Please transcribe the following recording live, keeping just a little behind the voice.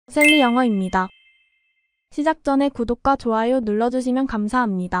셀리 영어입니다. 시작 전에 구독과 좋아요 눌러주시면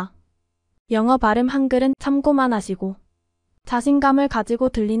감사합니다. 영어 발음 한글은 참고만 하시고 자신감을 가지고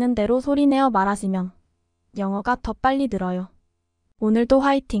들리는 대로 소리내어 말하시면 영어가 더 빨리 늘어요. 오늘도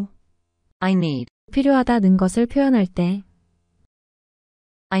화이팅! I need. 필요하다는 것을 표현할 때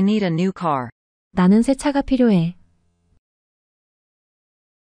I need a new car. 나는 새 차가 필요해.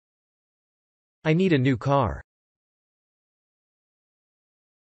 I need a new car.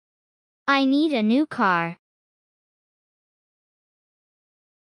 I need a new car.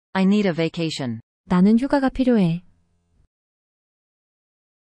 I need a vacation. 나는 휴가가 필요해.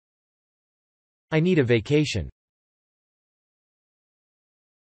 I need a vacation.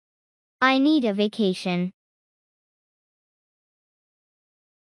 I need a vacation.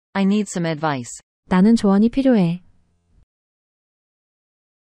 I need some advice. 나는 조언이 필요해.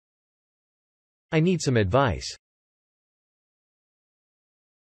 I need some advice.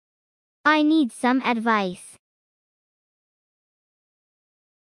 I need some advice.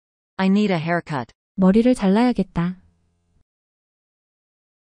 I need a haircut. 머리를 잘라야겠다.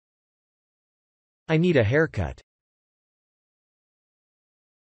 I need a haircut.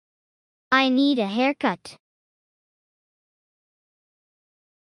 I need a haircut.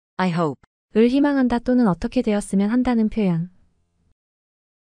 I hope. 을 희망한다 또는 어떻게 되었으면 한다는 표현.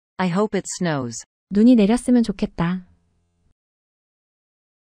 I hope it snows. 눈이 내렸으면 좋겠다.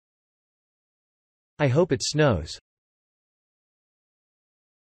 I hope it snows.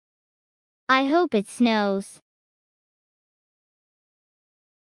 I hope it snows.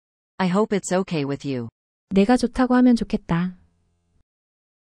 I hope it's okay with you. 내가 좋다고 하면 좋겠다.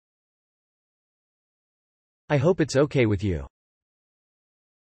 I hope it's okay with you.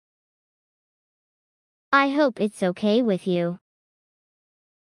 I hope it's okay with you.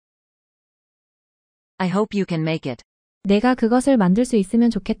 I hope you can make it. 내가 그것을 만들 수 있으면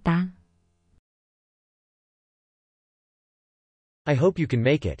좋겠다. I hope you can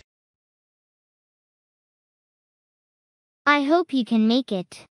make it. I hope you can make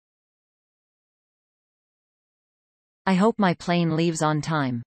it. I hope my plane leaves on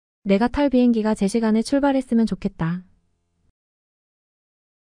time. 내가 탈 비행기가 제 시간에 출발했으면 좋겠다.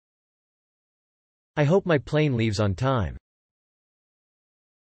 I hope my plane leaves on time.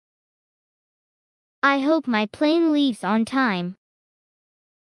 I hope my plane leaves on time.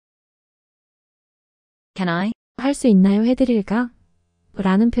 Can I? 할 수 있나요? 해드릴까?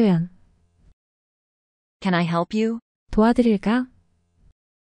 라는 표현. Can I help you? 도와드릴까?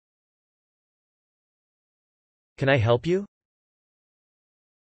 Can I help you?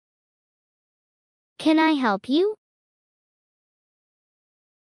 Can I help you?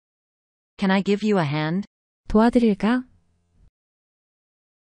 Can I give you a hand? 도와드릴까?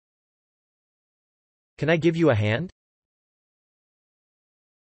 Can I give you a hand?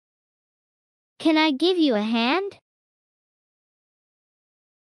 Can I give you a hand?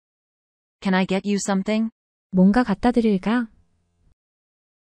 Can I get you something? 뭔가 갖다 드릴까?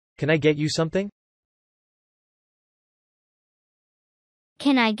 Can I get you something?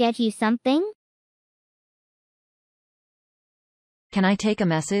 Can I get you something? Can I take a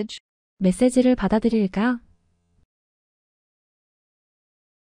message? 메시지를 받아드릴까?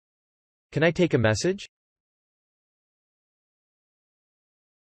 Can I take a message?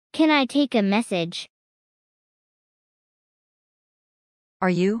 Can I take a message?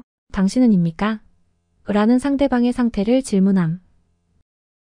 Are you? 당신은입니까? 라는 상대방의 상태를 질문함.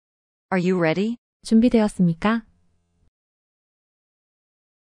 Are you ready? 준비되었습니까?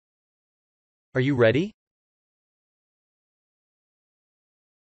 Are you ready?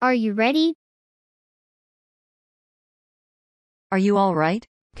 Are you ready? Are you all right?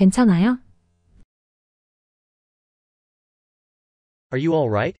 괜찮아요? Are you all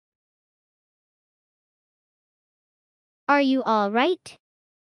right? Are you all right?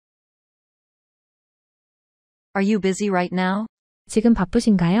 Are you busy right now? 지금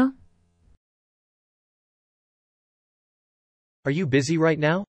바쁘신가요? Are you busy right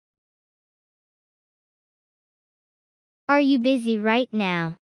now? Are you busy right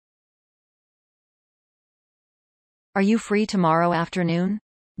now? Are you free tomorrow afternoon?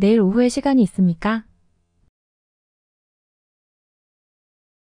 내일 오후에 시간이 있습니까?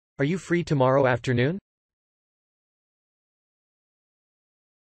 Are you free tomorrow afternoon?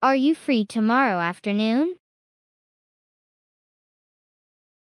 Are you free tomorrow afternoon?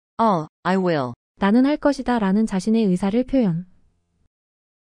 I will. 나는 할 것이다 라는 자신의 의사를 표현.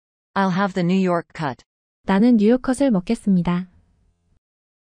 I'll have the New York cut. 나는 뉴욕 컷을 먹겠습니다.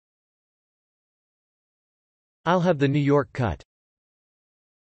 I'll have the New York cut.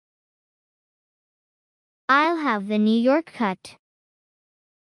 I'll have the New York cut.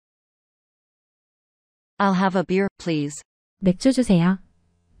 I'll have a beer, please. 맥주 주세요.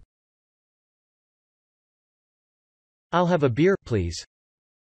 I'll have a beer, please.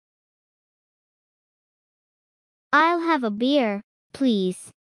 I'll have a beer,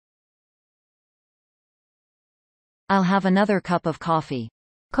 please. I'll have another cup of coffee.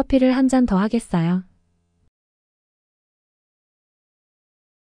 커피를 한 잔 더 하겠어요.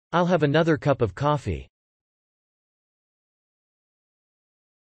 I'll have another cup of coffee.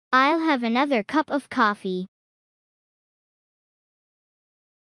 I'll have another cup of coffee.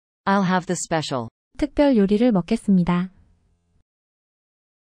 I'll have the special. 특별 요리를 먹겠습니다.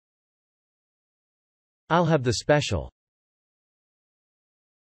 I'll have the special.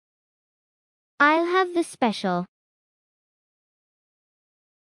 I'll have the special.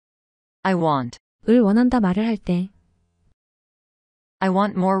 I want. 을 원한다 말을 할 때, I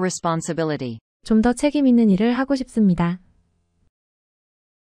want more responsibility. 좀 더 책임 있는 일을 하고 싶습니다.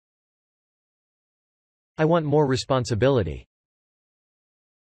 I want more responsibility.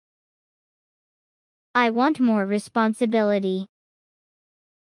 I want more responsibility.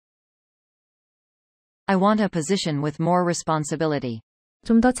 I want a position with more responsibility.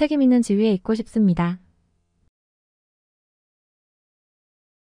 좀 더 책임 있는 지위에 있고 싶습니다.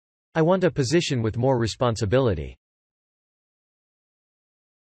 I want a position with more responsibility.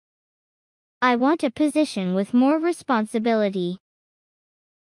 I want a position with more responsibility.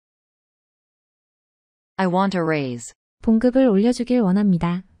 I want a raise. 봉급을 올려주길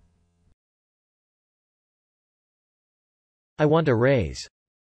원합니다. I want a raise.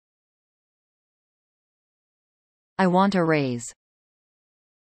 I want a raise.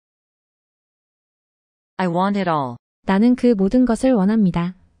 I want it all. 나는 그 모든 것을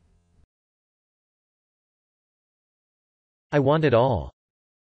원합니다. I want it all.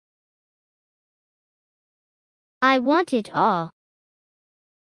 I want it all.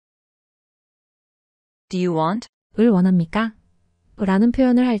 Do you want? 을 원합니까? 라는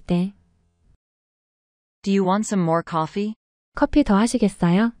표현을 할 때, Do you want some more coffee? 커피 더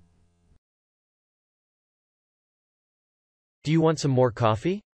하시겠어요? Do you want some more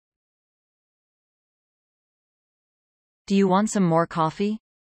coffee? Do you want some more coffee?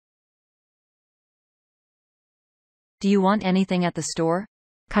 Do you want anything at the store?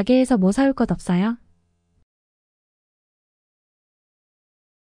 가게에서 뭐 사올 것 없어요?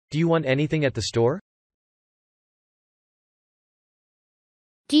 Do you want anything at the store?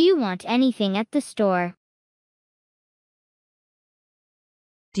 Do you want anything at the store?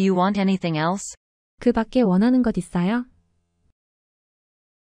 Do you want anything else? 그 밖에 원하는 것 있어요?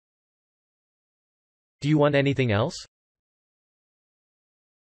 Do you want anything else?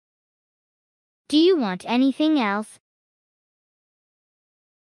 Do you want anything else?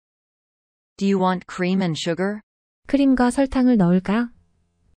 Do you want cream and sugar? 크림과 설탕을 넣을까?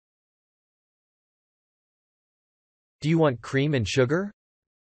 Do you want cream and sugar?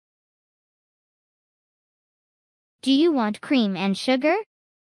 Do you want cream and sugar?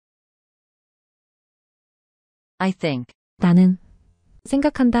 I think. 나는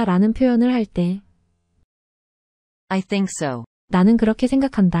생각한다 라는 표현을 할 때, I think so. 나는 그렇게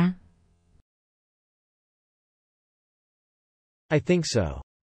생각한다. I think so.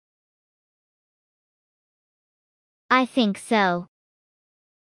 I think so.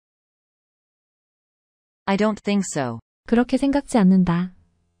 I don't think so. 그렇게 생각지 않는다.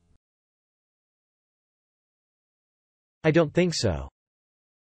 I don't think so.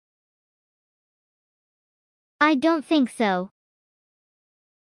 I don't think so.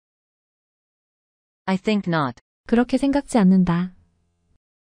 I think not. 그렇게 생각지 않는다.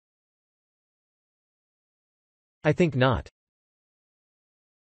 I think not.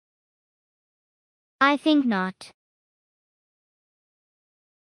 I think not.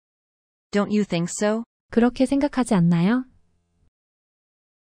 Don't you think so? 그렇게 생각하지 않나요?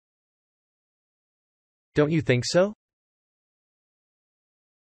 Don't you think so?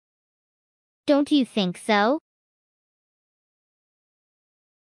 Don't you think so?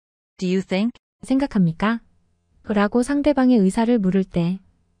 Do you think? 생각합니까? 라고 상대방의 의사를 물을 때,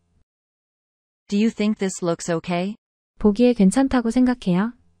 Do you think this looks okay? 보기에 괜찮다고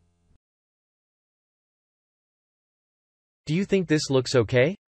생각해요? Do you think this looks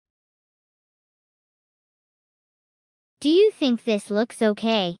okay? Do you think this looks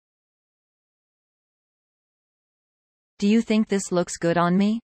okay? Do you think this looks good on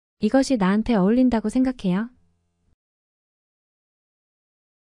me? 이것이 나한테 어울린다고 생각해요?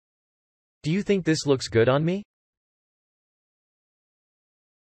 Do you think this looks good on me?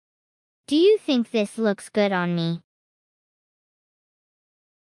 Do you think this looks good on me?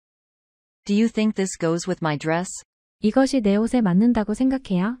 Do you think this goes with my dress? 이것이 내 옷에 맞는다고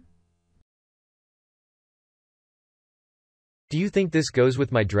생각해요? Do you think this goes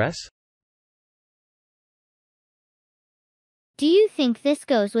with my dress? Do you think this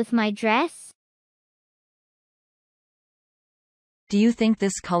goes with my dress? Do you think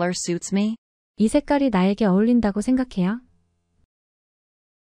this color suits me? 이 색깔이 나에게 어울린다고 생각해요?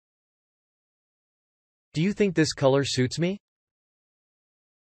 Do you think this color suits me?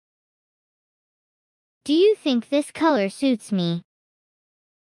 Do you think this color suits me?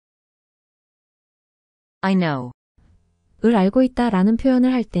 I know. 을 알고 있다 라는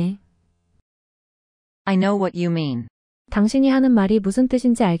표현을 할 때, I know what you mean. 당신이 하는 말이 무슨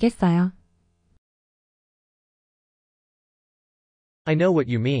뜻인지 알겠어요. I know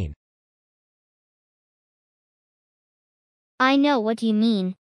what you mean. I know what you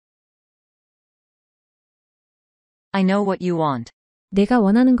mean. I know what you want. 내가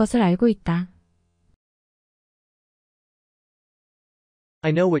원하는 것을 알고 있다.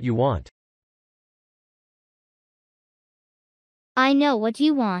 I know what you want. I know what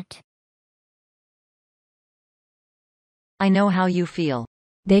you want. I know how you feel.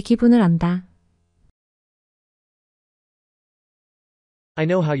 내 기분을 안다. I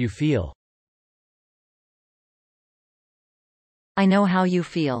know how you feel. I know how you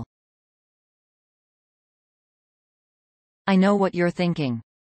feel. I know what you're thinking.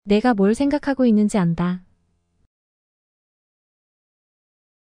 내가 뭘 생각하고 있는지 안다.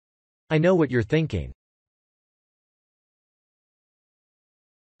 I know what you're thinking.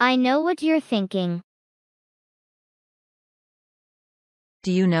 I know what you're thinking.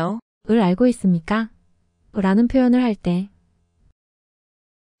 Do you know? 을 알고 있습니까? 라는 표현을 할 때,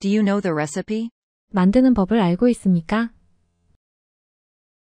 Do you know the recipe? 만드는 법을 알고 있습니까?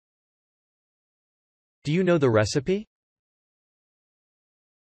 Do you know the recipe?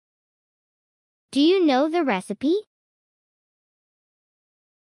 Do you know the recipe?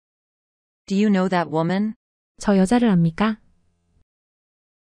 Do you know that woman? 저 여자를 압니까?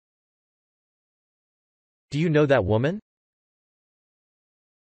 Do you know that woman?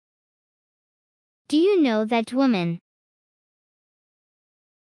 Do you know that woman?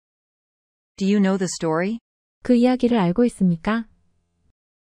 Do you know the story? 그 이야기를 알고 있습니까?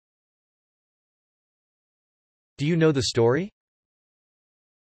 Do you know the story?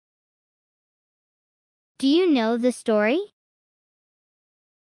 Do you know the story?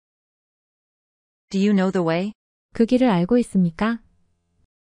 Do you know the way? 그 길을 알고 있습니까?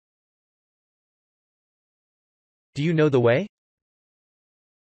 Do you know the way?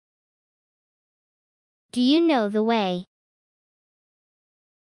 Do you know the way?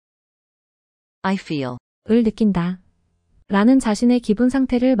 I feel. 을 느낀다. 라는 자신의 기분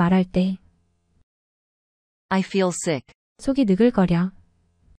상태를 말할 때, I feel sick. 속이 느글거려.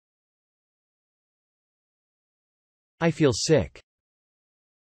 I feel sick.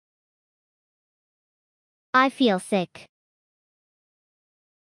 I feel sick.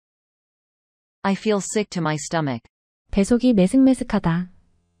 I feel sick to my stomach. 배속이 메슥메슥하다.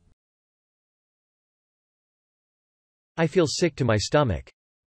 I feel sick to my stomach.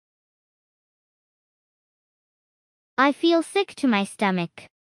 I feel sick to my stomach.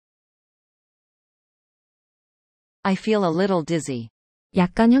 I feel a little dizzy.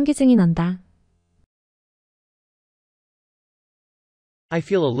 약간 현기증이 난다. I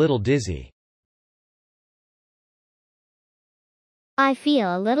feel a little dizzy. I feel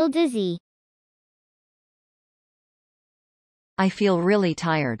a little dizzy. I feel really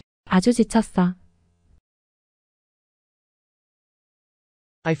tired. 아주 지쳤어.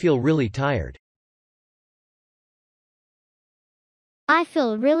 I feel really tired. I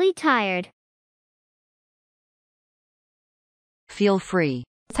feel really tired. Feel free.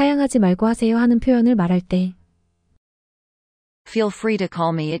 사양하지 말고 하세요 하는 표현을 말할 때, Feel free to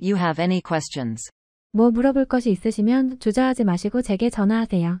call me if you have any questions. 뭐 물어볼 것이 있으시면 주저하지 마시고 제게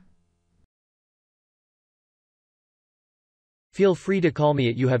전화하세요. Feel free to call me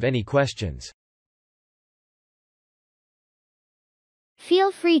if you have any questions.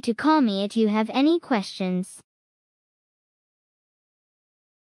 Feel free to call me if you have any questions.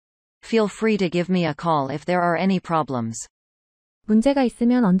 Feel free to give me a call if there are any problems. 문제가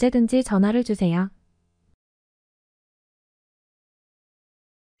있으면 언제든지 전화를 주세요.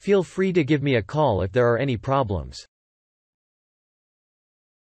 Feel free to give me a call if there are any problems.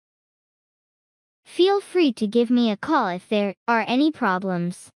 Feel free to give me a call if there are any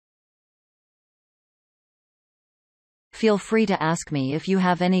problems. Feel free to ask me if you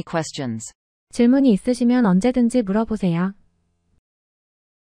have any questions. 질문이 있으시면 언제든지 물어보세요.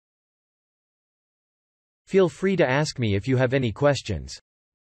 Feel free to ask me if you have any questions.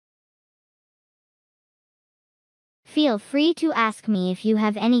 Feel free to ask me if you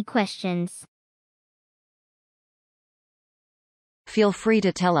have any questions. Feel free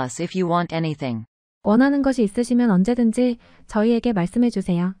to tell us if you want anything. 원하는 것이 있으시면 언제든지 저희에게 말씀해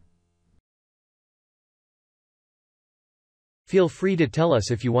주세요. Feel free to tell us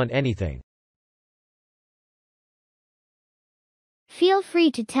if you want anything. Feel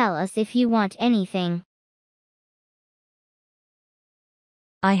free to tell us if you want anything.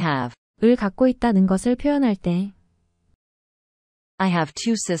 I have. 을 갖고 있다는 것을 표현할 때 I have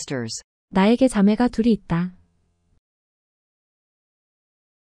 2 sisters. 나에게 자매가 둘이 있다.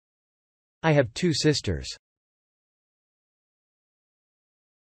 I have 2 sisters.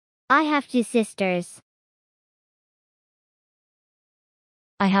 I have 2 sisters.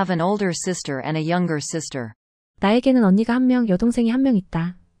 I have an older sister and a younger sister. 나에게는 언니가 1명, 여동생이 1명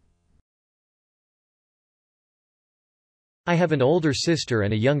있다. I have an older sister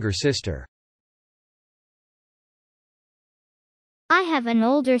and a younger sister. I have an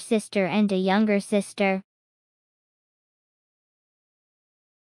older sister and a younger sister.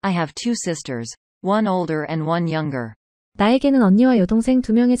 I have 2 sisters, one older and one younger. 나에게는 언니와 여동생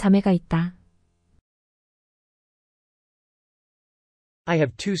 2명의 자매가 있다. I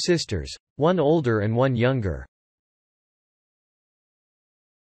have 2 sisters, one older and one younger.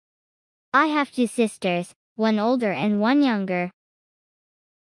 I have 2 sisters, one older and one younger.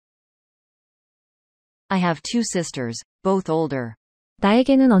 I have 2 sisters, both older.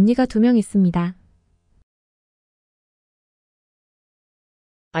 나에게는 언니가 2명 있습니다.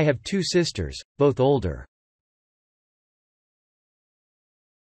 I have 2 sisters, both older.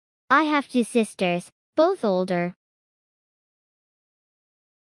 I have 2 sisters, both older.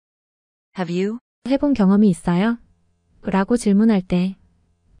 Have you? 해본 경험이 있어요? 라고 질문할 때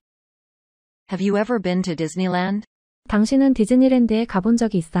Have you ever been to Disneyland? 당신은 디즈니랜드에 가본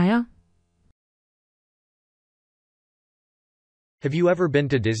적이 있어요? Have you ever been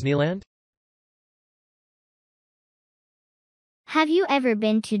to Disneyland? Have you ever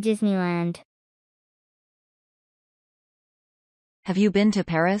been to Disneyland? Have you been to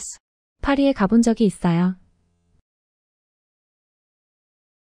Paris? 파리에 가본 적이 있어요.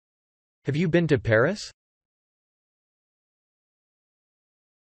 Have you been to Paris?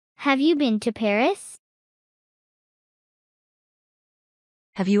 Have you been to Paris?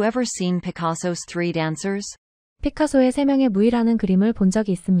 Have you ever seen Picasso's 3 Dancers? 피카소의 3명의 무이라는 그림을 본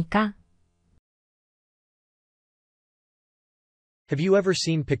적이 있습니까? Have you ever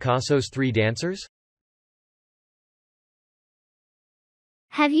seen Picasso's 3 Dancers?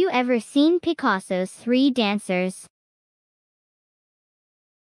 Have you ever seen Picasso's 3 Dancers?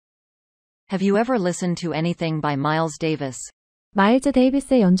 Have you ever listened to anything by Miles Davis? 마일즈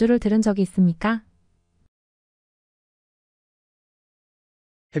데이비스의 연주를 들은 적이 있습니까?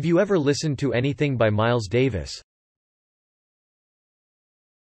 Have you ever listened to anything by Miles Davis?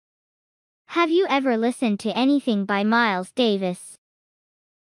 Have you ever listened to anything by Miles Davis?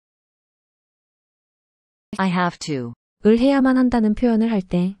 I have to. 을 해야만 한다는 표현을 할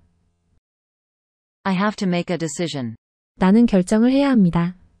때 I have to make a decision. 나는 결정을 해야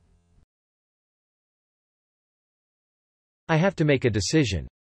합니다. I have to make a decision.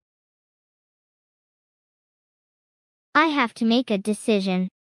 I have to make a decision.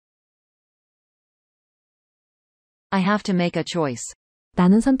 I have to make a choice.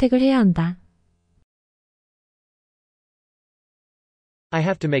 나는 선택을 해야 한다. I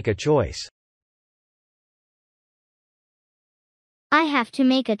have to make a choice. I have to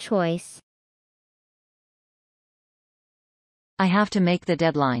make a choice. I have to make the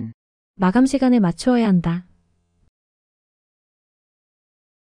deadline. 마감 시간에 맞추어야 한다.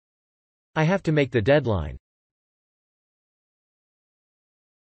 I have to make the deadline.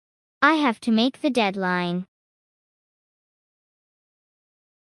 I have to make the deadline.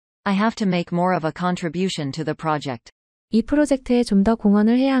 I have to make more of a contribution to the project. 이 프로젝트에 좀 더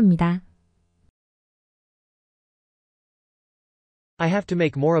공헌을 해야 합니다. I have to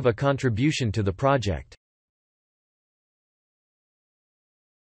make more of a contribution to the project.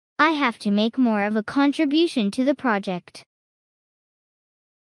 I have to make more of a contribution to the project.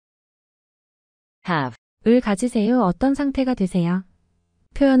 Have. 을 가지세요. 어떤 상태가 되세요?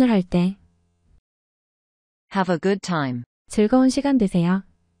 표현을 할 때 Have a good time. 즐거운 시간 되세요.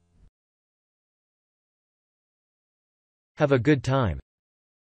 Have a good time.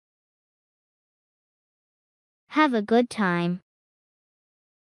 Have a good time.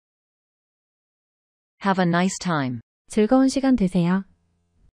 Have a nice time. 즐거운 시간 되세요.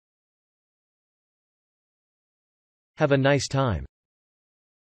 Have a nice time.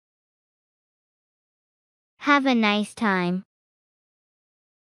 Have a nice time.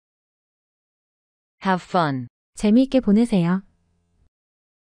 Have fun. 재미있게 보내세요.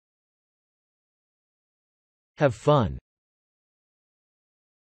 Have fun.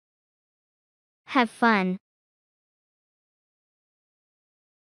 Have fun.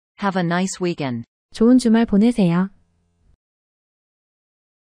 Have a nice weekend. 좋은 주말 보내세요.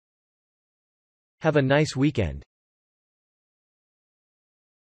 Have a nice weekend.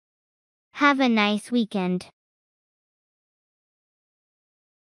 Have a nice weekend.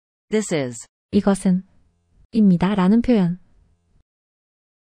 This is. 이것은 입니다 라는 표현.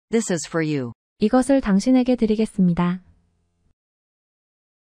 This is for you. 이것을 당신에게 드리겠습니다.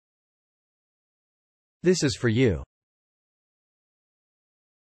 This is for you.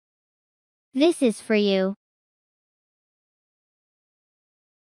 This is for you.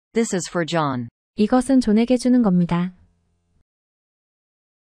 This is for John. 이것은 존에게 주는 겁니다.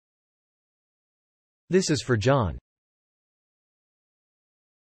 This is for John.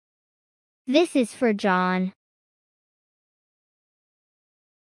 This is for John.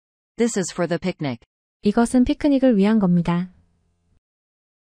 This is for the picnic. 이것은 피크닉을 위한 겁니다.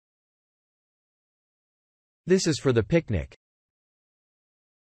 This is for the picnic.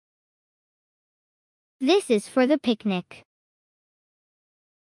 This is for the picnic.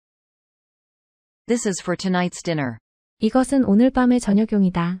 This is for tonight's dinner. 이것은 오늘 밤의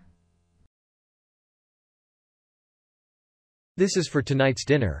저녁용이다. This is for tonight's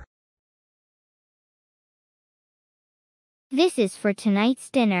dinner. This is for tonight's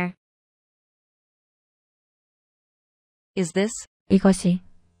dinner. Is this? 이것이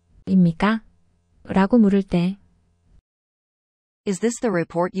입니까? 라고 물을 때 Is this the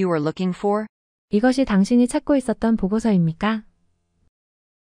report you were looking for? 이것이 당신이 찾고 있었던 보고서입니까?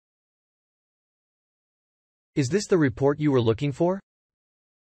 Is this the report you were looking for?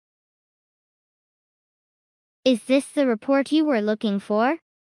 Is this the report you were looking for?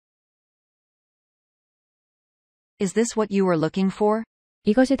 Is this what you were looking for?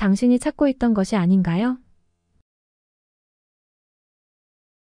 이것이 당신이 찾고 있던 것이 아닌가요?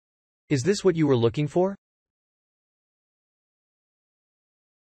 Is this what you were looking for?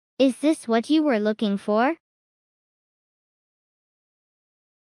 Is this what you were looking for?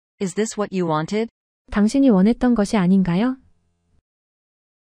 Is this what you wanted? 당신이 원했던 것이 아닌가요?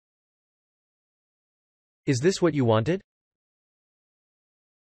 Is this what you wanted?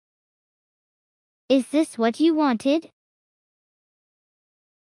 Is this what you wanted?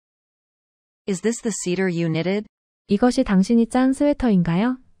 Is this the cedar you knitted? 이것이 당신이 짠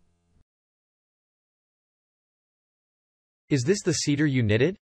스웨터인가요? Is this the cedar you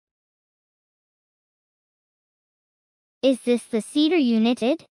knitted? Is this the cedar you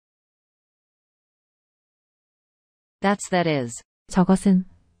knitted? That is. 저것은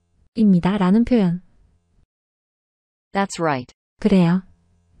입니다 라는 표현. That's right. 그래요.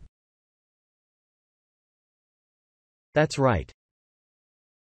 That's right.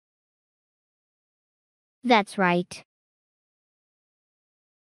 That's right.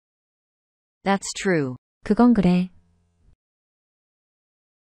 That's true. 그건 그래.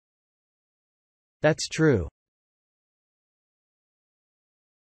 That's true.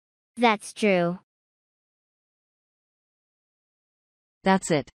 That's true.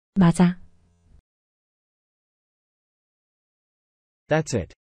 That's it. 맞아. That's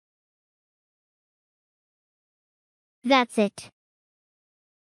it. That's it.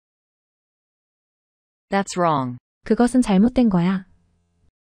 That's wrong. 그것은 잘못된 거야.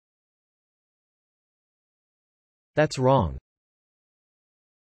 That's wrong.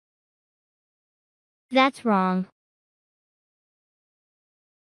 That's wrong.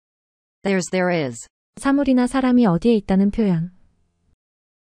 There is. 사물이나 사람이 어디에 있다는 표현.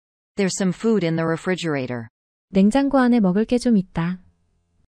 There's some food in the refrigerator. 냉장고 안에 먹을 게 좀 있다.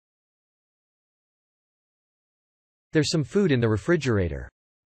 There's some food in the refrigerator.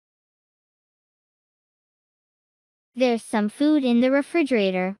 There's some food in the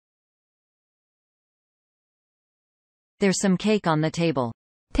refrigerator. There's some cake on the table.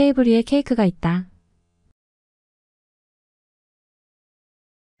 테이블 위에 케이크가 있다.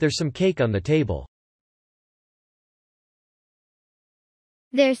 There's some cake on the table.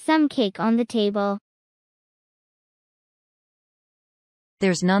 There's some cake on the table.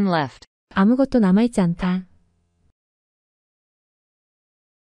 There's none left. 아무것도 남아있지 않다.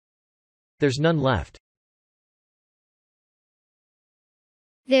 There's none left.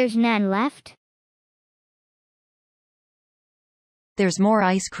 There's none left. There's more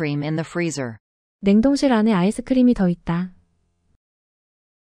ice cream in the freezer. 냉동실 안에 아이스크림이 더 있다.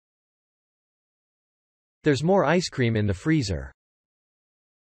 There's more ice cream in the freezer.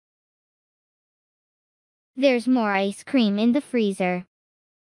 There's more ice cream in the freezer.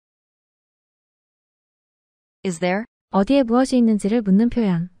 Is there? 어디에 무엇이 있는지를 묻는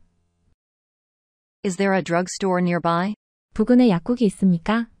표현. Is there a drugstore nearby? 부근에 약국이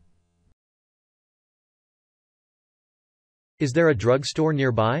있습니까? Is there a drugstore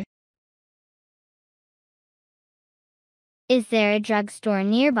nearby? Is there a drugstore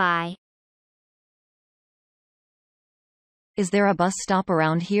nearby? Is there a bus stop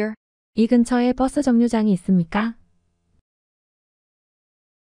around here? 이 근처에 버스 정류장이 있습니까?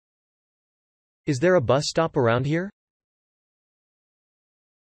 Is there a bus stop around here?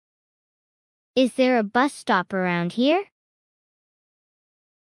 Is there a bus stop around here?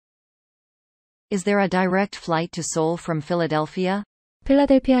 Is there a direct flight to Seoul from Philadelphia?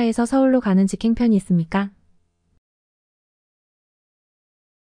 필라델피아에서 서울로 가는 직행편이 있습니까?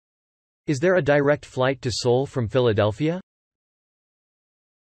 Is there a direct flight to Seoul from Philadelphia?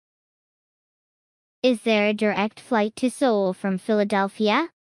 Is there a direct flight to Seoul from Philadelphia?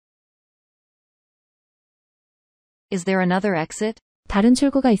 Is there another exit? 다른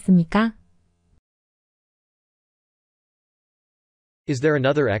출구가 있습니까? Is there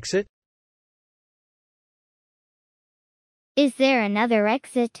another exit? Is there another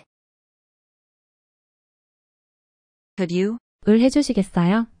exit? Could you? 을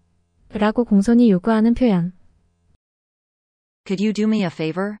해주시겠어요? 라고 공손히 요구하는 표현. Could you do me a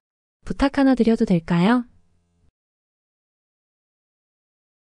favor? 부탁 하나 드려도 될까요?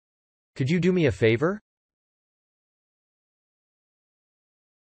 Could you do me a favor?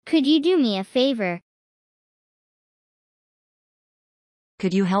 Could you do me a favor?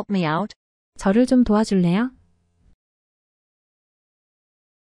 Could you help me out? 저를 좀 도와줄래요?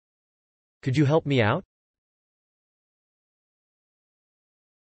 Could you help me out?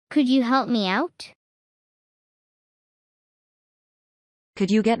 Could you help me out? Could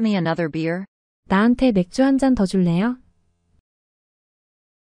you get me another beer? 나한테 맥주 한 잔 더 줄래요?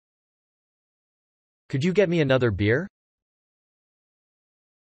 Could you get me another beer?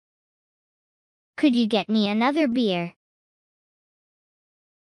 Could you get me another beer?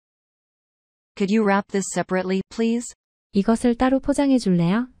 Could you wrap this separately, please? 이것을 따로 포장해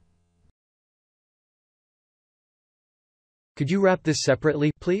줄래요? Could you wrap this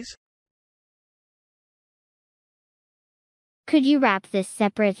separately, please? Could you wrap this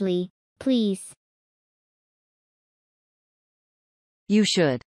separately, please? You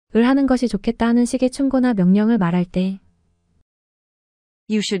should. 을 하는 것이 좋겠다 하는 식의 충고나 명령을 말할 때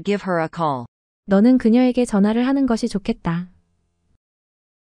You should give her a call. 너는 그녀에게 전화를 하는 것이 좋겠다.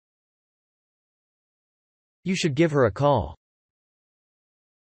 You should give her a call.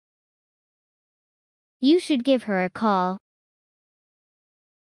 You should give her a call.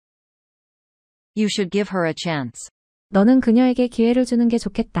 You should give her a chance. 너는 그녀에게 기회를 주는 게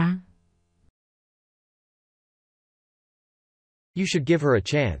좋겠다. You should give her a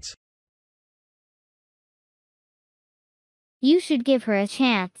chance. You should give her a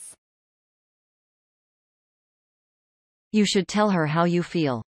chance. You should tell her how you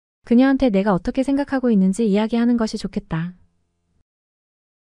feel. 그녀한테 내가 어떻게 생각하고 있는지 이야기하는 것이 좋겠다.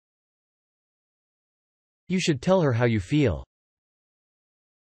 You should tell her how you feel.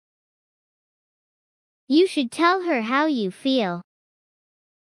 You should tell her how you feel.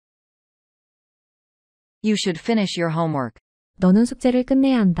 You should finish your homework. 너는 숙제를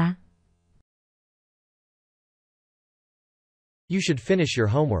끝내야 한다. You should finish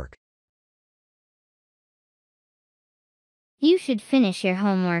your homework. You should finish your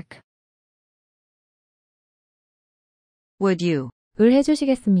homework. Would you? 을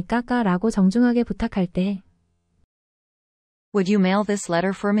해주시겠습니까? 라고 정중하게 부탁할 때 Would you mail this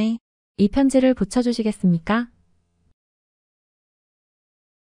letter for me? 이 편지를 붙여주시겠습니까?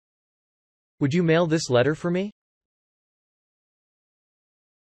 Would you mail this letter for me?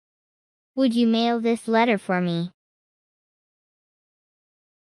 Would you mail this letter for me?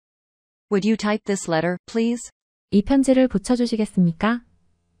 Would you type this letter, please? 이 편지를 붙여주시겠습니까?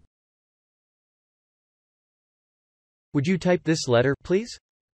 Would you type this letter, please?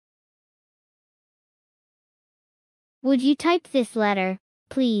 Would you type this letter,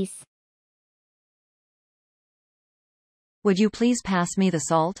 please? Would you please pass me the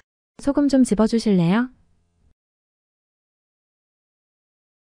salt? 소금 좀 집어주실래요?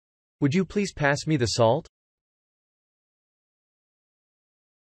 Would you please pass me the salt?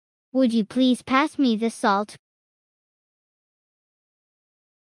 Would you please pass me the salt?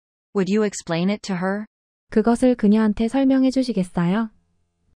 Would you explain it to her? 그것을 그녀한테 설명해 주시겠어요?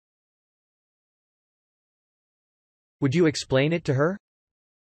 Would you explain it to her?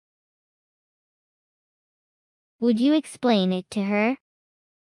 Would you explain it to her?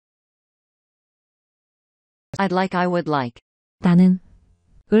 I'd like I would like. 나는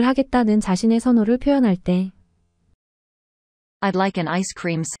을 하겠다는 자신의 선호를 표현할 때 I'd like an ice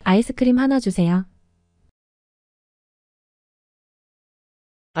cream. 아이스크림 하나 주세요.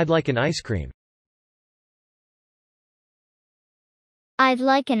 I'd like an ice cream. I'd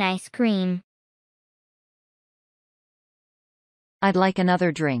like an ice cream. I'd like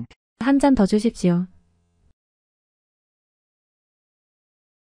another drink. 한 잔 더 주십시오.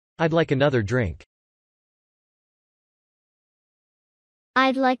 I'd like another drink.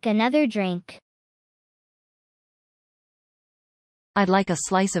 I'd like another drink. I'd like a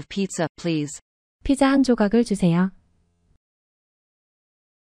slice of pizza, please. 피자 한 조각을 주세요.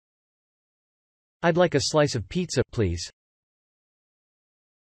 I'd like a slice of pizza, please.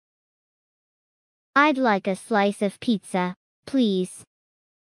 I'd like a slice of pizza, please.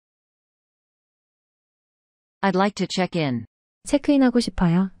 I'd like to check in. 체크인하고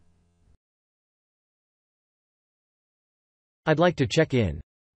싶어요. I'd like to check in.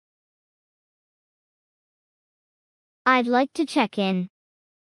 I'd like to check in.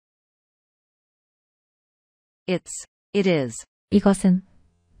 It is. 이것은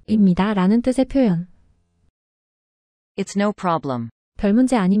입니다 라는 뜻의 표현. It's no problem. 별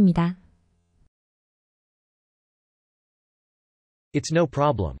문제 아닙니다. It's no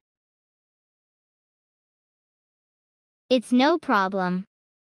problem. It's no problem.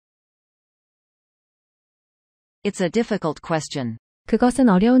 It's a difficult question. 그것은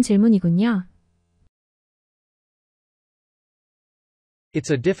어려운 질문이군요.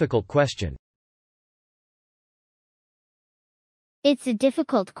 It's a difficult question. It's a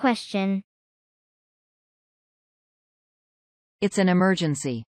difficult question. It's an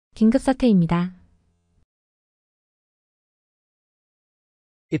emergency. 긴급사태입니다.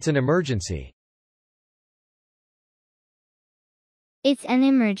 It's an emergency. It's an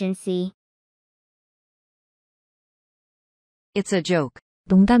emergency. It's a joke.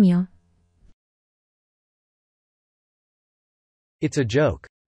 농담이요. It's a joke.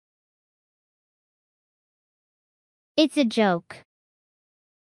 It's a joke.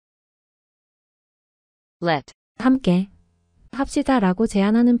 Let. 함께 합시다 라고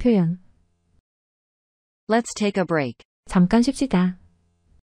제안하는 표현. Let's take a break. 잠깐 쉽시다.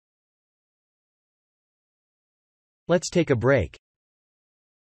 Let's take a break.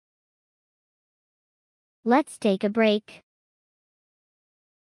 Let's take a break.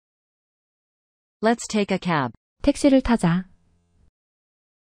 Let's take a cab. 택시를 타자.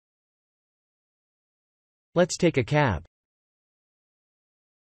 Let's take a cab.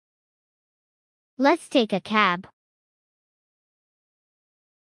 Let's take a cab.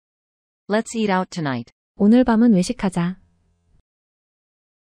 Let's eat out tonight. 오늘 밤은 외식하자.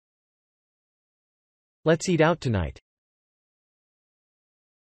 Let's eat out tonight.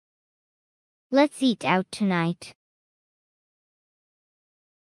 Let's eat out tonight.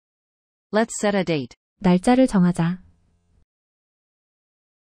 Let's set a date. 날짜를 정하자.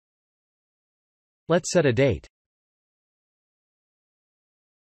 Let's set a date.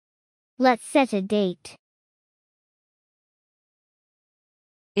 Let's set a date.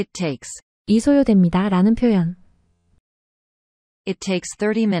 It takes. 이 소요됩니다 라는 표현. It takes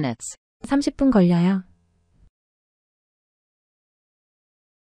 30 minutes. 30분 걸려요.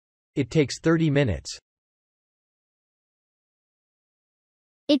 It takes 30 minutes.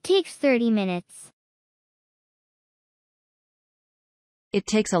 It takes 30 minutes. It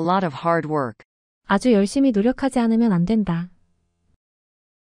takes a lot of hard work. 아주 열심히 노력하지 않으면 안 된다.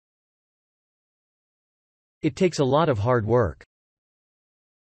 It takes a lot of hard work.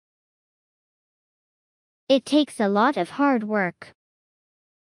 It takes a lot of hard work.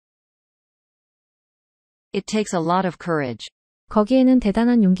 It takes a lot of courage. 거기에는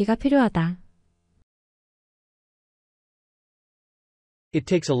대단한 용기가 필요하다. It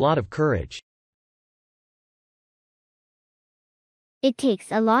takes a lot of courage. It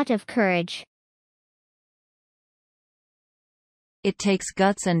takes a lot of courage. It takes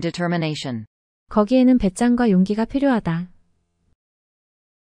guts and determination. 거기에는 배짱과 용기가 필요하다.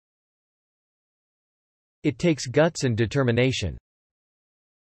 It takes guts and determination.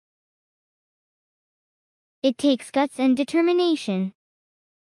 It takes guts and determination.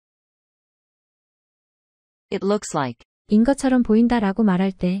 It looks like. 인 것처럼 보인다라고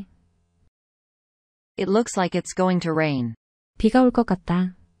말할 때 It looks like it's going to rain. 비가 올 것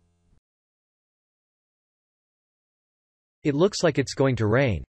같다. It looks like it's going to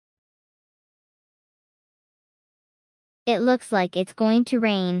rain. It looks like it's going to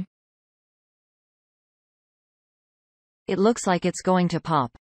rain. It looks like it's going to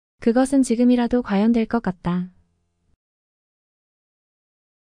pop. 그것은 지금이라도 과연될 것 같다.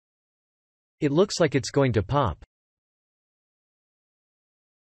 It looks like it's going to pop.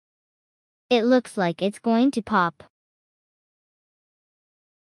 It looks like it's going to pop.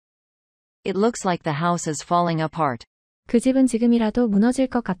 It looks like the house is falling apart. 그 집은 지금이라도 무너질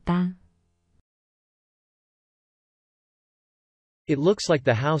것 같다. It looks like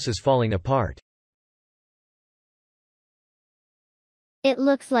the house is falling apart. It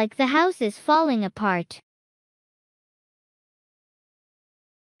looks like the house is falling apart.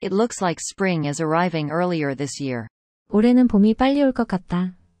 It looks like spring is arriving earlier this year. 올해는 봄이 빨리 올 것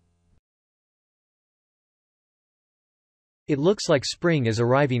같다. It looks like spring is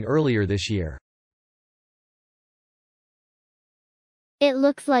arriving earlier this year. It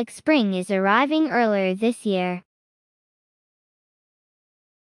looks like spring is arriving earlier this year.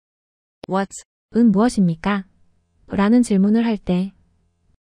 What's 은 무엇입니까? 라는 질문을 할 때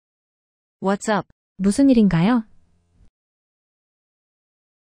What's up? 무슨 일인가요?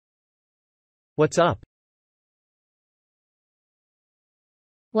 What's up?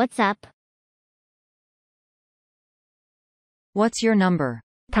 What's up? What's your number?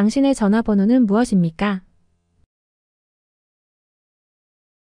 당신의 전화번호는 무엇입니까?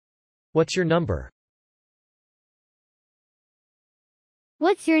 What's your number?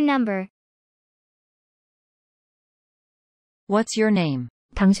 What's your number? What's your name?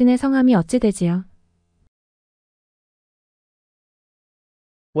 당신의 성함이 어찌 되지요?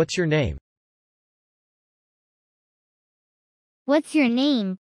 What's your name? What's your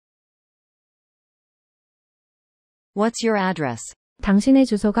name? What's your address? 당신의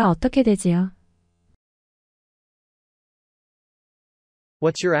주소가 어떻게 되지요?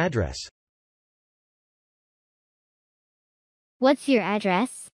 What's your address? What's your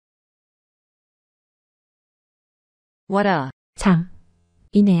address? What a 참,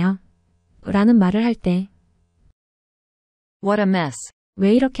 이네요. 라는 말을 할 때 What a mess.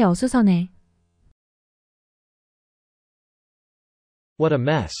 왜 이렇게 어수선해? What a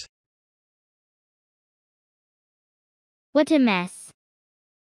mess. What a mess.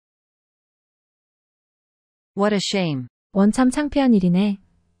 What a shame. 원참 창피한 일이네.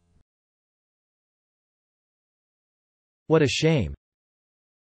 What a shame.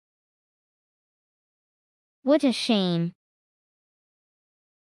 What a shame.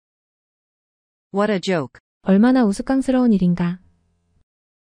 What a joke. 얼마나 우스꽝스러운 일인가.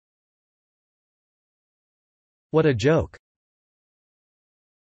 What a joke.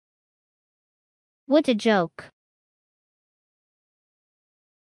 What a joke.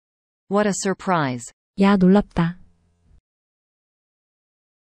 What a surprise. 야, 놀랍다.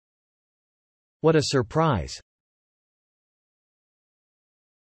 What a surprise.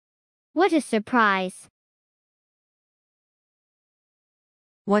 What a surprise.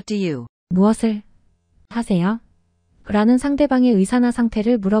 What do you? 무엇을 하세요? 라는 상대방의 의사나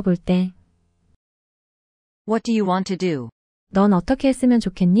상태를 물어볼 때 What do you want to do? 넌 어떻게 했으면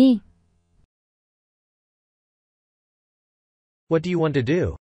좋겠니? What do you want to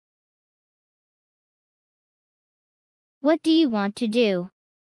do? What do you want to do?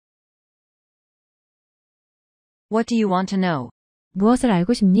 What do you want to know? 무엇을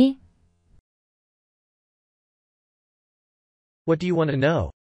알고 싶니? What do you want to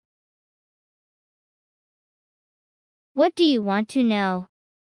know? What do you want to know?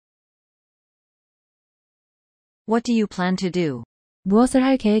 What do you plan to do? 무엇을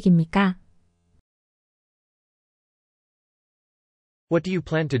할 계획입니까? What do you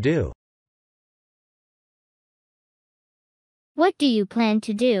plan to do? What do you plan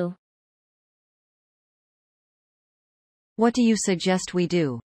to do? What do you suggest we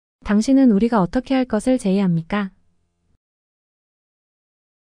do? 당신은 우리가 어떻게 할 것을 제의합니까?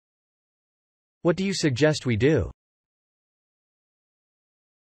 What do you suggest we do?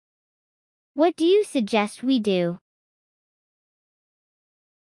 What do you suggest we do?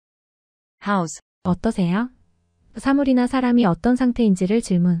 How's? 어떠세요? 사물이나 사람이 어떤 상태인지를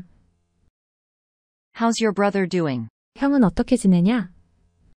질문. How's your brother doing? 형은 어떻게 지내냐?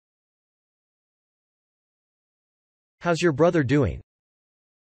 How's your brother doing?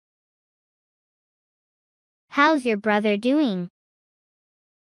 How's your brother doing?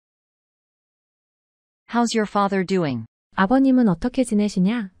 How's your father doing? 아버님은 어떻게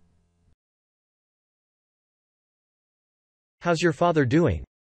지내시냐? How's your father doing?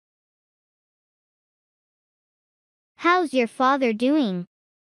 How's your father doing?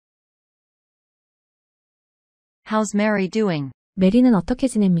 How's Mary doing? 메리는 어떻게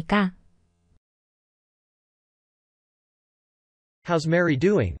지냅니까? How's Mary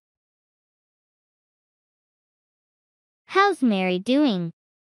doing? How's Mary doing?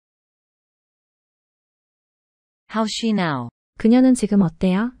 How's she now? 그녀는 지금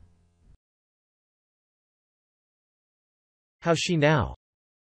어때요? How's she now?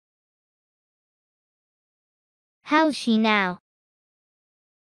 How's she now?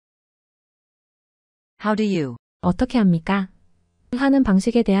 How do you? 어떻게 합니까? 하는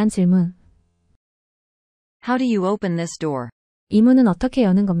방식에 대한 질문. How do you open this door? 이 문은 어떻게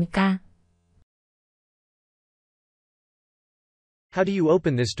여는 겁니까? How do you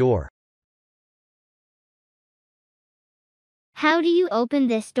open this door? How do you open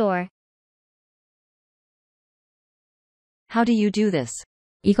this door? How do you do this?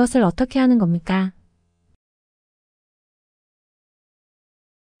 이것을 어떻게 하는 겁니까?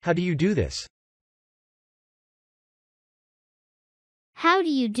 How do you do this? How do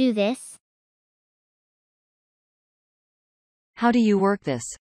you do this? How do you work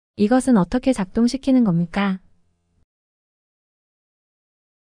this? 이것은 어떻게 작동시키는 겁니까?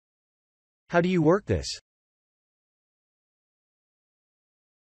 How do you work this?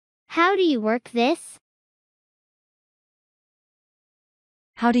 How do you work this?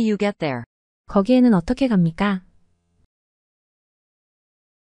 How do you get there? 거기에는 어떻게 갑니까?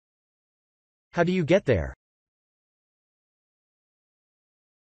 How do you get there?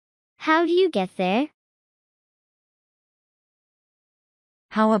 How do you get there?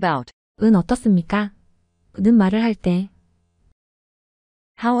 How about? 은 어떻습니까? 는 말을 할 때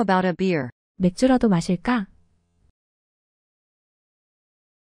How about a beer? 맥주라도 마실까?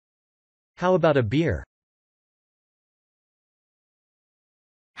 How about a beer?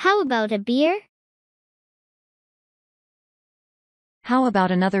 How about a beer? How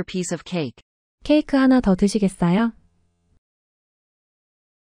about another piece of cake? 케이크 하나 더 드시겠어요?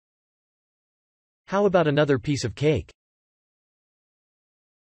 How about another piece of cake?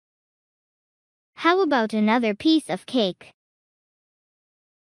 How about another piece of cake?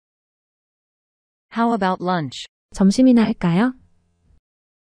 How about lunch? 점심이나 할까요?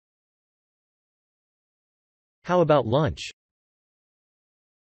 How about lunch?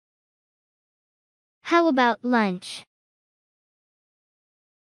 How about lunch?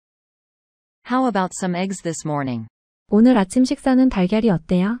 How about some eggs this morning? 오늘 아침 식사는 달걀이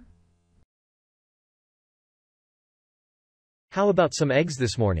어때요? How about some eggs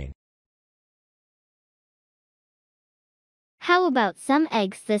this morning? How about some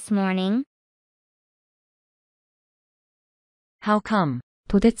eggs this morning? How come?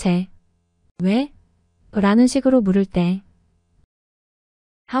 도대체 왜? 라는 식으로 물을 때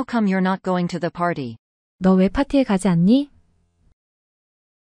How come you're not going to the party? 너 왜 파티에 가지 않니?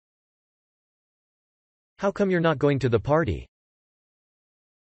 How come you're not going to the party?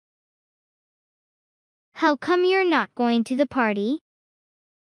 How come you're not going to the party?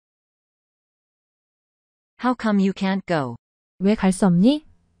 How come you can't go? 왜 갈 수 없니?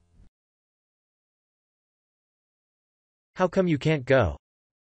 How come you can't go?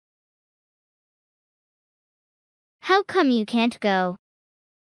 How come you can't go?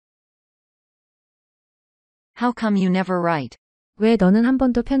 How come you never write? 왜 너는 한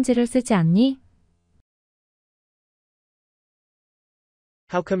번도 편지를 쓰지 않니?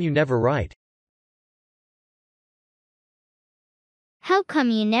 How come you never write? How come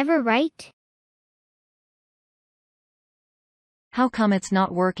you never write? How come it's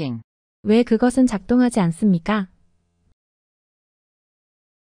not working? 왜 그것은 작동하지 않습니까?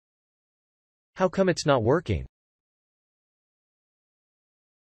 How come it's not working?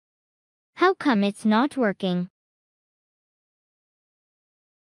 How come it's not working?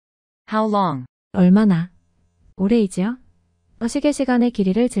 How long? 얼마나? 오래이지요? 시계 시간의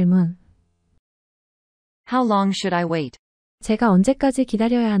길이를 질문. How long should I wait? 제가 언제까지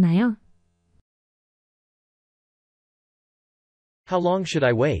기다려야 하나요? How long should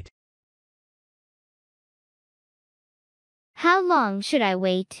I wait? How long should I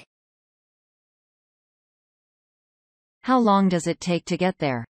wait? How long does it take to get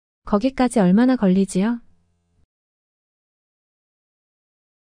there? 거기까지 얼마나 걸리지요?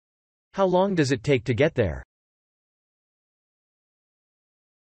 How long does it take to get there?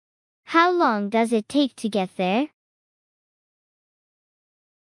 How long does it take to get there?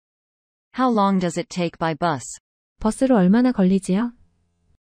 How long does it take by bus? 버스로 얼마나 걸리지요?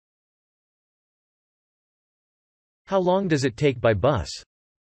 How long does it take by bus?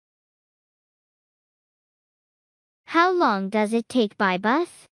 How long does it take by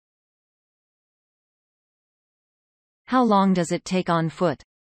bus? How long does it take on foot?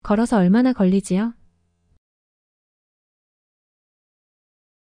 걸어서 얼마나 걸리지요?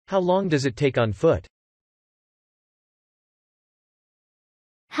 How long does it take on foot?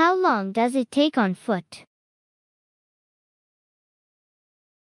 How long does it take on foot?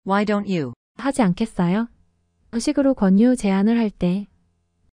 Why don't you? 하지 않겠어요? 식으로 권유 제안을 할 때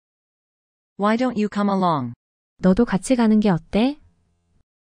Why don't you come along? 너도 같이 가는 게 어때?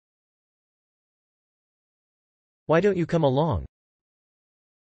 Why don't you come along?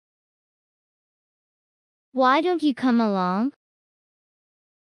 Why don't you come along?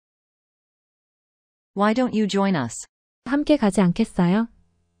 Why don't you join us? 함께 가지 않겠어요?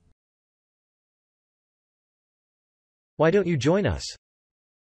 Why don't you join us?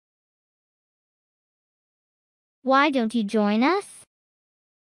 Why don't you join us?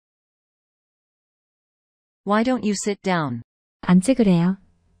 Why don't you sit down? 앉지 그래요.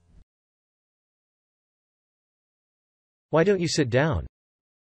 Why don't you sit down?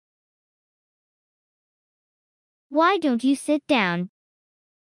 Why don't you sit down?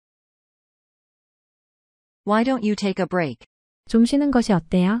 Why don't you take a break? 좀 쉬는 것이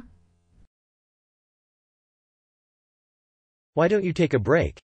어때요? Why don't you take a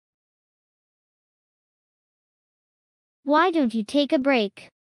break? Why don't you take a break?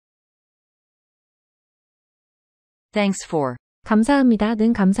 Thanks for.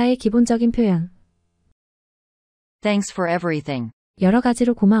 감사합니다는 감사의 기본적인 표현. Thanks for everything. 여러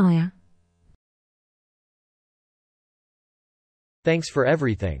가지로 고마워요. Thanks for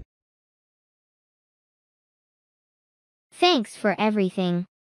everything. Thanks for everything.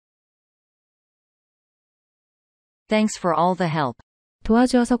 Thanks for all the help.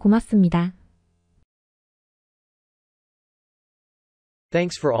 도와주어서 고맙습니다.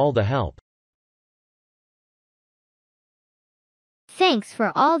 Thanks for all the help. Thanks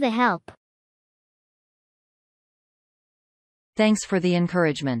for all the help. Thanks for the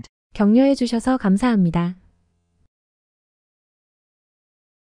encouragement. 격려해 주셔서 감사합니다.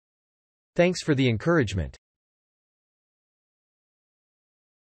 Thanks for the encouragement.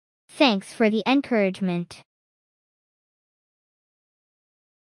 Thanks for the encouragement.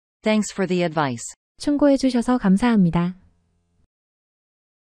 Thanks for the advice. 충고해 주셔서 감사합니다.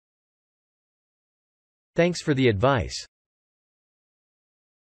 Thanks for the advice.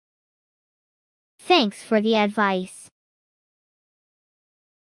 Thanks for the advice.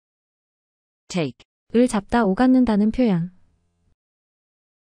 Take. 을 잡다 오갔는다는 표현.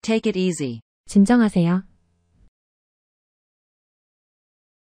 Take it easy. 진정하세요.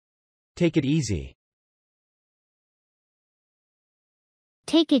 Take it easy.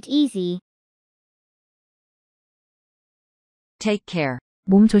 Take it easy. Take care.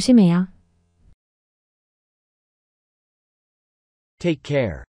 몸 조심해요. Take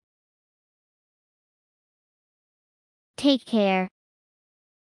care. Take care.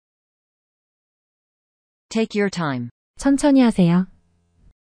 Take your time. 천천히 하세요.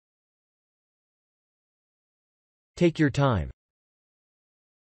 Take your time.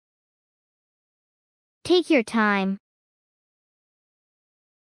 Take your time.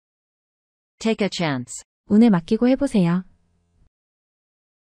 Take a chance. 운에 맡기고 해보세요.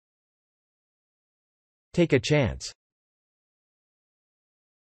 Take a chance.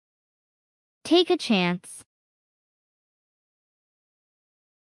 Take a chance.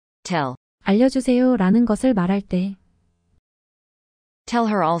 Tell. 알려주세요 라는 것을 말할 때 Tell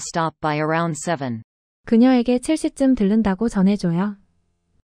her I'll stop by around 7. 그녀에게 7시쯤 들른다고 전해줘요.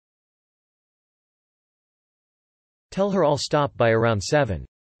 Tell her I'll stop by around 7.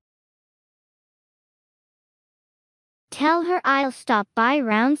 Tell her I'll stop by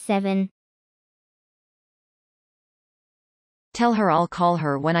around 7. Tell her I'll call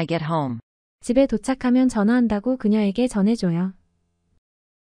her when I get home. 집에 도착하면 전화한다고 그녀에게 전해줘요.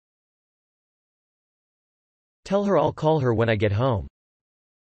 Tell her I'll call her when I get home.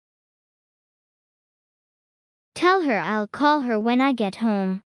 Tell her I'll call her when I get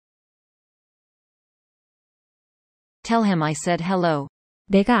home. Tell him I said hello.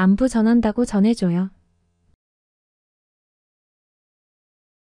 내가 안부 전한다고 전해줘요.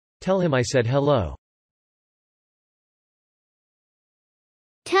 Tell him I said hello.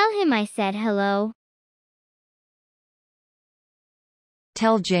 Tell him I said hello.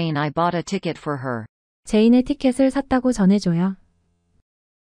 Tell Jane I bought a ticket for her. 제인의 티켓을 샀다고 전해줘요.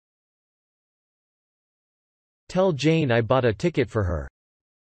 Tell Jane I bought a ticket for her.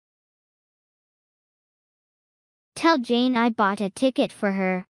 Tell Jane I bought a ticket for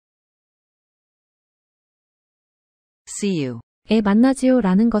her. See you. 에 만나지요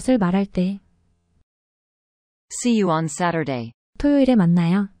라는 것을 말할 때 See you on Saturday. 토요일에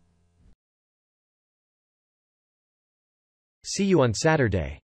만나요. See you on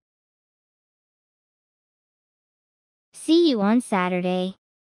Saturday. See you on Saturday.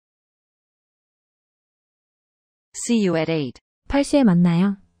 See you at 8. 8시에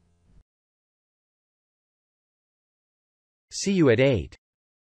만나요. See you at 8.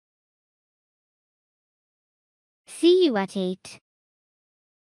 See you at 8.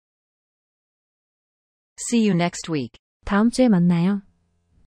 See you next week. 다음 주에 만나요.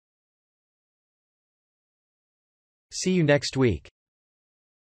 See you next week.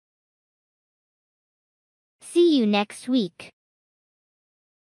 See you next week.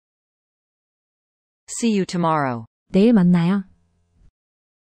 See you tomorrow. 내일 만나요.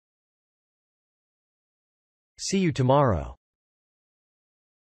 See you tomorrow.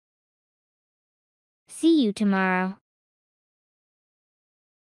 See you tomorrow.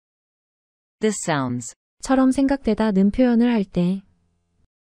 This sounds. 처럼 생각되다는 표현을 할 때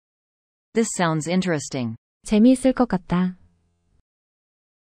This sounds interesting. 재미있을 것 같다.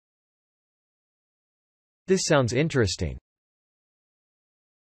 This sounds interesting.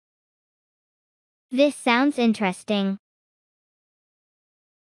 This sounds interesting.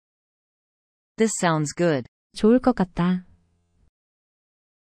 This sounds good. 좋을 것 같다.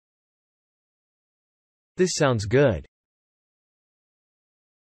 This sounds good.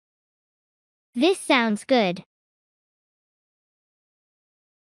 This sounds good.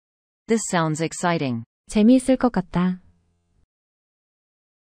 This sounds exciting. 재미있을 것 같다.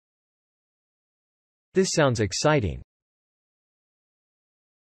 This sounds exciting.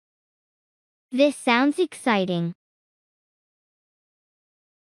 This sounds exciting.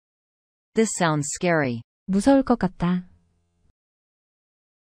 This sounds scary. 무서울 것 같다.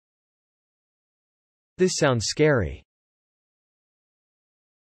 This sounds scary.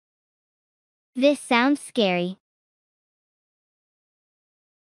 This sounds scary.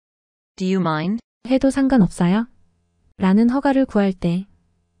 Do you mind? 해도 상관없어요? 라는 허가를 구할 때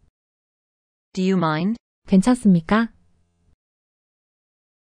Do you mind? 괜찮습니까?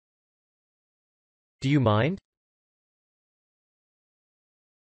 Do you mind?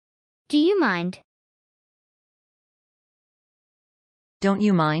 Do you mind? Don't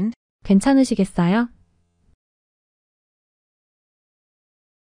you mind? 괜찮으시겠어요?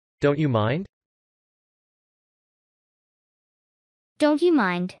 Don't you mind? Don't you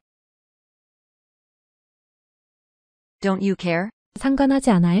mind? Don't you care?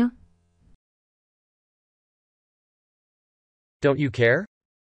 상관하지 않아요? Don't you care?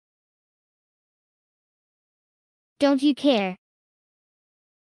 Don't you care?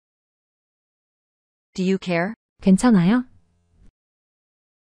 Do you care? 괜찮아요?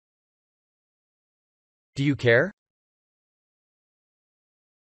 Do you care?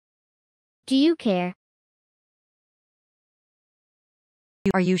 Do you care?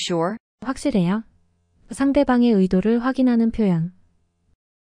 Are you sure? 확실해요? 상대방의 의도를 확인하는 표현.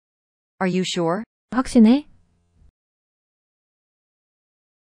 Are you sure? 확신해?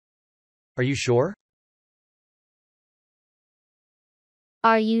 Are you sure?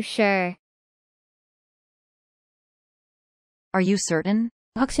 Are you sure? Are you certain?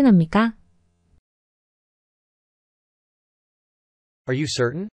 확신합니까? Are you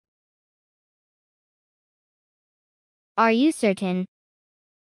certain? Are you certain?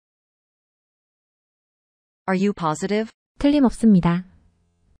 Are you positive? 틀림없습니다.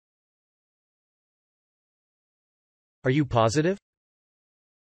 Are you positive?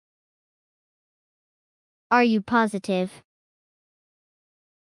 Are you positive?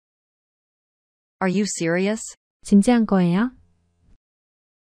 Are you serious? 진지한 거예요?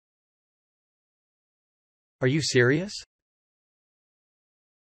 Are you serious?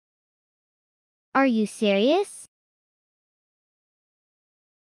 Are you serious?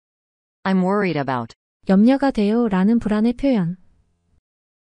 I'm worried about. 염려가 돼요 라는 불안의 표현.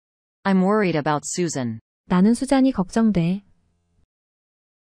 I'm worried about Susan. 나는 수잔이 걱정돼.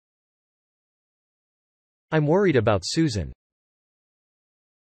 I'm worried about Susan.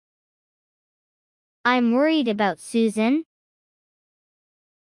 I'm worried about Susan.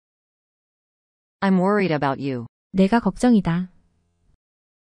 I'm worried about you. 내가 걱정이다.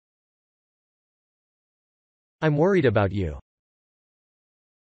 I'm worried about you.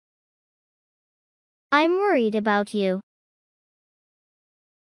 I'm worried about you.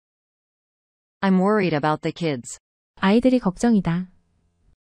 I'm worried about the kids. 아이들이 걱정이다.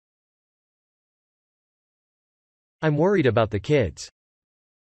 I'm worried about the kids.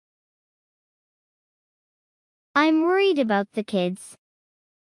 I'm worried about the kids.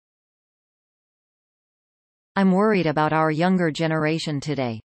 I'm worried about our younger generation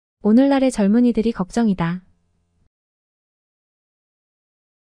today. 오늘날의 젊은이들이 걱정이다.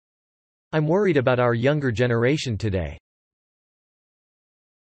 I'm worried about our younger generation today.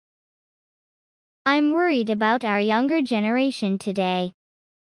 I'm worried about our younger generation today.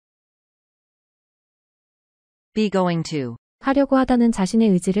 Be going to. 하려고 하다는 자신의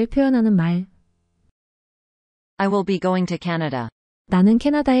의지를 표현하는 말. I will be going to Canada. 나는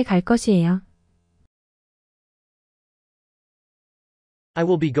캐나다에 갈 것이에요. I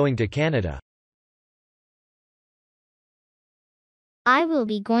will be going to Canada. I will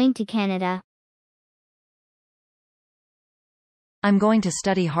be going to Canada. I'm going to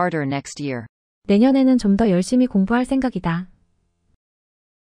study harder next year. 내년에는 좀 더 열심히 공부할 생각이다.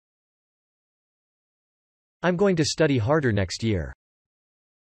 I'm going to study harder next year.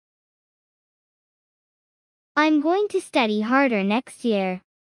 I'm going to study harder next year.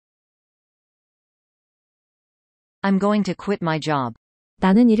 I'm going to quit my job.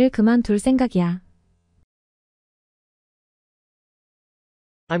 나는 일을 그만둘 생각이야.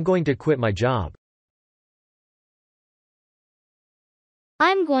 I'm going to quit my job.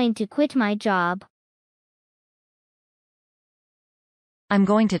 I'm going to quit my job. I'm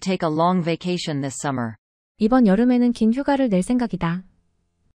going to take a long vacation this summer. 이번 여름에는 긴 휴가를 낼 생각이다.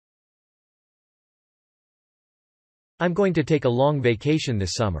 I'm going to take a long vacation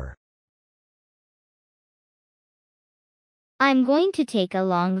this summer. I'm going to take a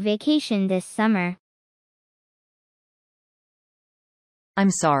long vacation this summer. I'm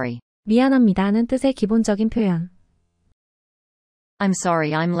sorry. 미안합니다는 뜻의 기본적인 표현. I'm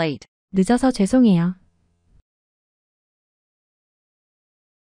sorry I'm late. 늦어서 죄송해요.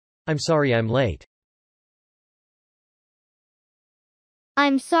 I'm sorry I'm late.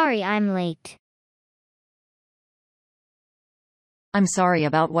 I'm sorry I'm late. I'm sorry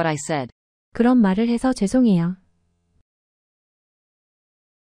about what I said. 그런 말을 해서 죄송해요.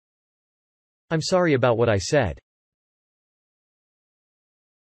 I'm sorry about what I said.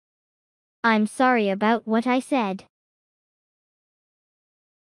 I'm sorry about what I said.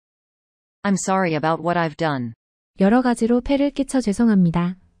 I'm sorry about what I've done. 여러 가지로 폐를 끼쳐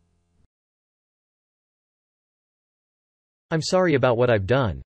죄송합니다. I'm sorry about what I've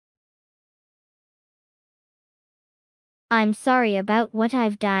done. I'm sorry about what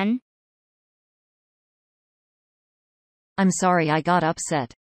I've done. I'm sorry I got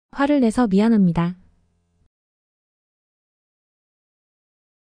upset. 화를 내서 미안합니다.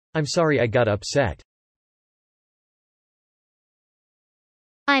 I'm sorry I got upset.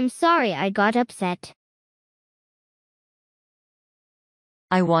 I'm sorry I got upset.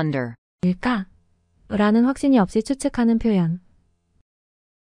 I wonder. 일까? 라는 확신이 없이 추측하는 표현.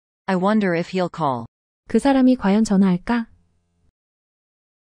 I wonder if he'll call. 그 사람이 과연 전화할까?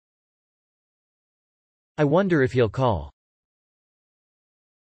 I wonder if he'll call.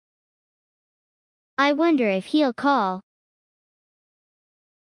 I wonder if he'll call.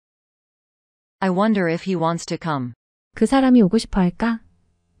 I wonder if he wants to come. 그 사람이 오고 싶어 할까?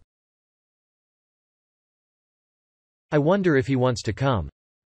 I wonder if he wants to come.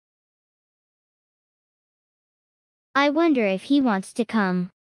 I wonder if he wants to come.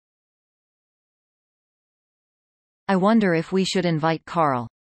 I wonder if we should invite Carl.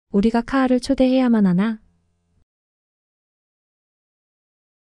 우리가 카알을 초대해야만 하나?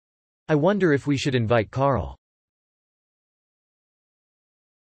 I wonder if we should invite Carl.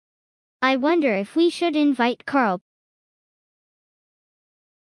 I wonder if we should invite Carl.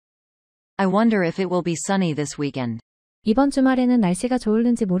 I wonder if it will be sunny this weekend. 이번 주말에는 날씨가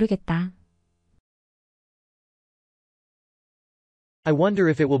좋을는지 모르겠다. I wonder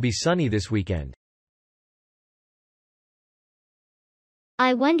if it will be sunny this weekend.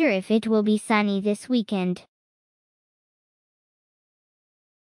 I wonder if it will be sunny this weekend.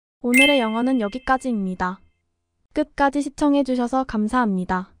 오늘의 영어는 여기까지입니다. 끝까지 시청해주셔서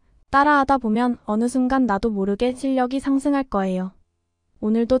감사합니다. 따라하다 보면 어느 순간 나도 모르게 실력이 상승할 거예요.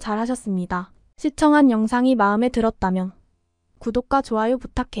 오늘도 잘하셨습니다. 시청한 영상이 마음에 들었다면 구독과 좋아요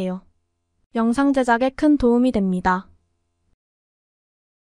부탁해요. 영상 제작에 큰 도움이 됩니다.